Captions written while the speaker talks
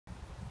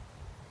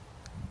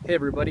Hey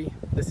everybody,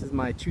 this is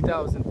my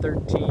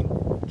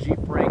 2013 Jeep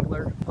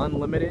Wrangler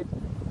Unlimited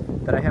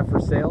that I have for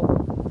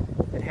sale.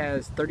 It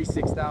has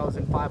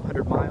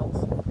 36,500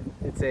 miles.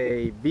 It's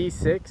a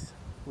V6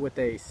 with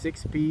a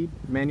 6-speed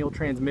manual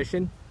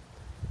transmission.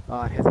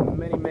 It has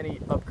many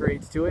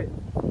upgrades to it,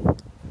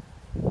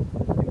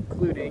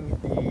 including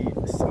the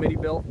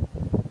Smittybilt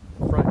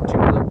front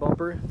tubular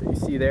bumper that you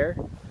see there.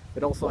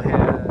 It also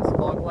has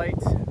fog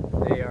lights.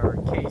 They are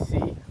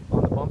KC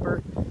on the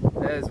bumper,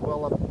 as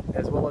well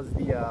as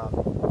the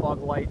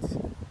fog lights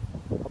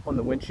up on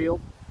the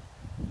windshield.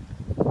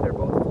 They're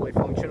both fully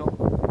functional.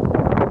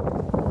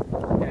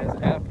 It has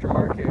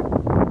aftermarket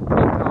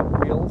paint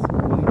top wheels,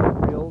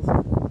 aluminum wheels.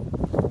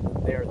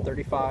 They are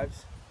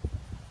 35s.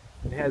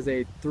 It has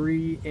a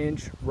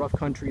 3-inch rough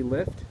country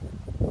lift.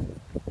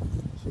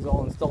 This is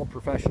all installed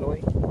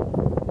professionally.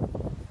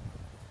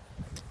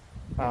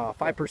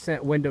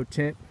 5% window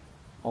tint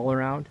all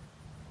around.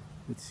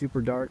 It's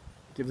super dark,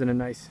 gives it a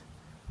nice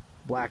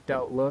blacked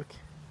out look.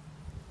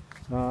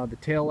 The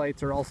tail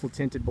lights are also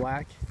tinted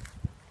black.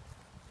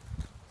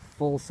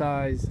 Full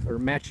size or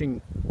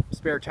matching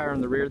spare tire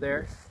on the rear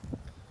there.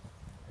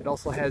 It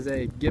also has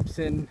a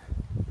Gibson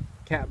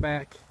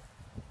Catback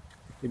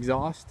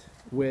exhaust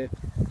with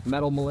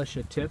Metal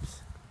Mulisha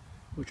tips,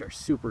 which are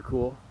super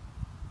cool.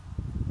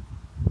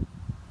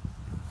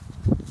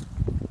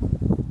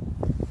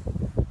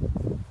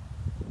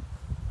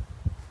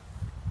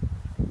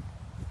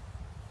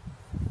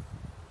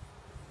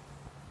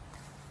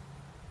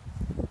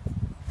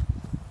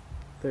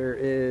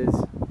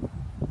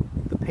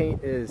 The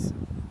paint is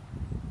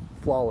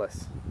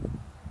flawless.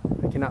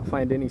 I cannot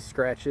find any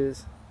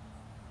scratches.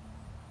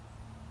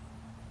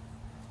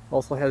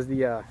 Also has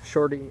the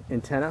Shorty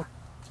Antenna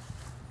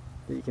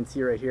that you can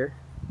see right here.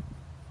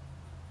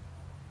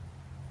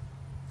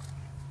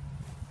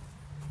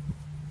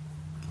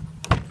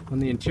 On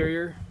the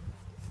interior,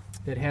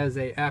 it has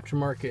a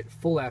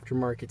full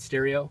aftermarket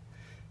stereo.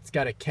 It's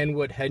got a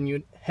Kenwood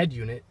head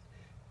unit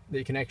that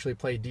you can actually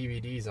play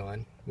DVDs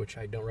on, which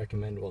I don't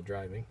recommend while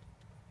driving.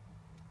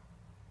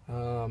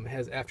 It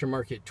has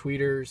aftermarket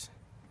tweeters,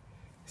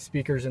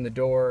 speakers in the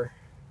door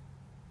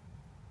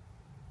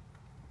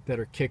that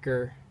are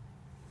kicker.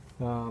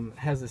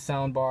 Has a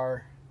sound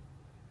bar,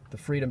 the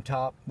Freedom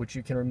top, which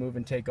you can remove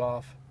and take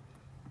off.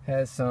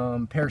 Has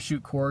some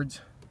parachute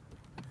cords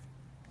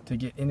to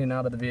get in and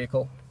out of the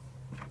vehicle.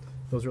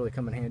 Those really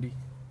come in handy.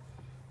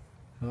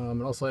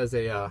 It also has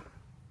a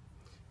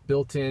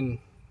built-in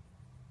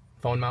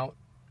phone mount.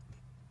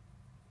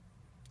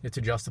 It's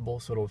adjustable,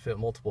 so it'll fit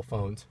multiple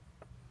phones.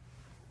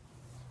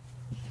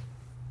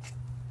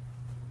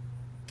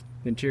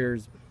 The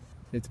interior's,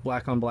 it's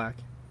black on black.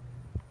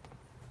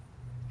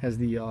 Has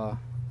the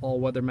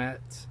all-weather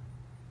mats,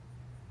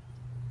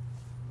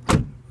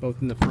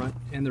 both in the front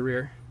and the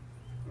rear.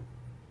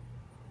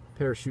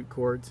 Parachute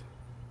cords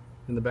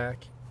in the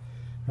back.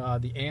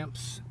 The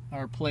amps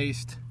are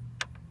placed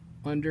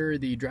under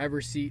the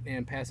driver's seat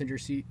and passenger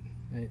seat.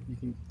 You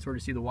can sort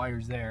of see the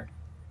wires there.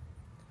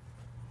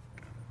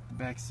 The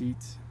back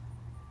seats.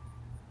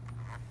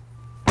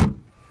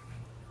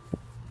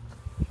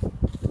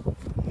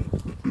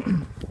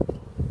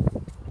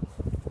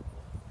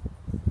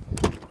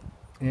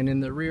 And in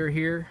the rear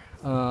here,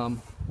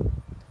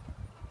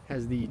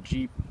 has the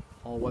Jeep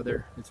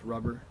all-weather. It's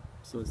rubber,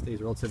 so it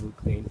stays relatively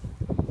clean.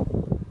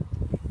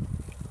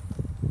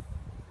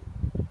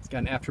 It's got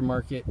an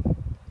aftermarket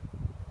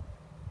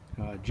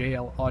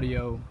JL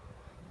Audio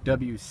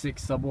W6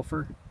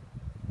 subwoofer,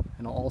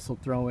 and I'll also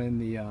throw in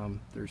the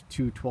there's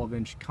two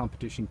 12-inch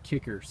competition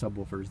kicker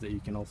subwoofers that you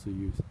can also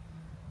use.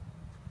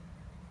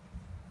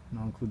 And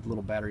I'll include the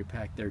little battery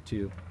pack there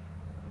too.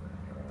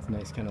 It's a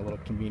nice kind of little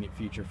convenient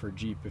feature for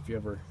Jeep if you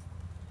ever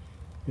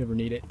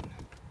need it.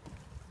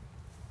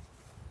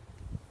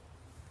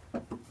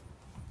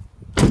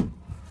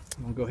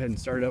 I'll go ahead and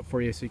start it up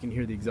for you so you can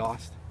hear the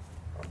exhaust.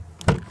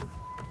 There's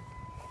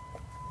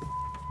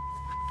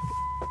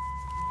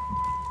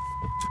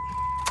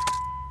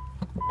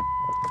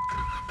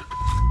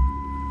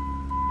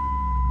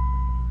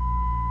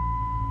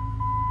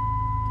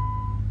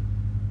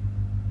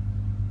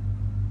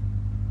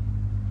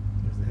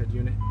the head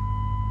unit.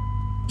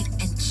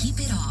 And keep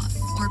it off,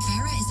 or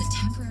Barra is a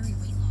temporary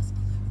weight loss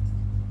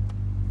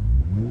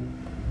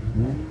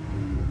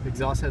balloon. The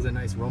exhaust has a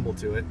nice rumble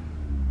to it.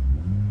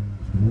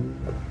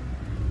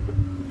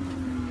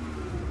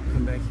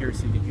 Come back here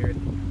so you can hear it.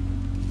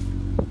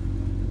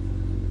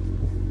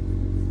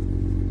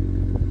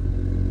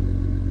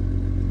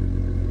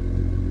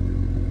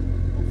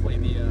 Hopefully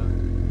the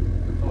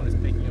phone is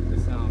picking up the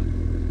sound.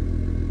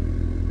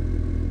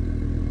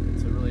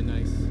 It's a really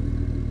nice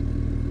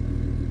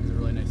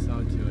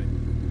sound to it.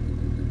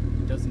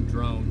 It doesn't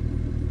drone.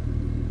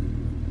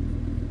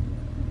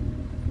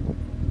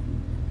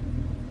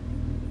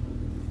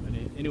 But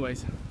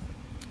anyways,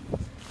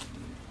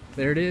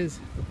 there it is.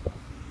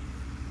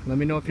 Let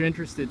me know if you're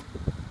interested.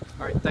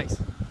 All right, thanks.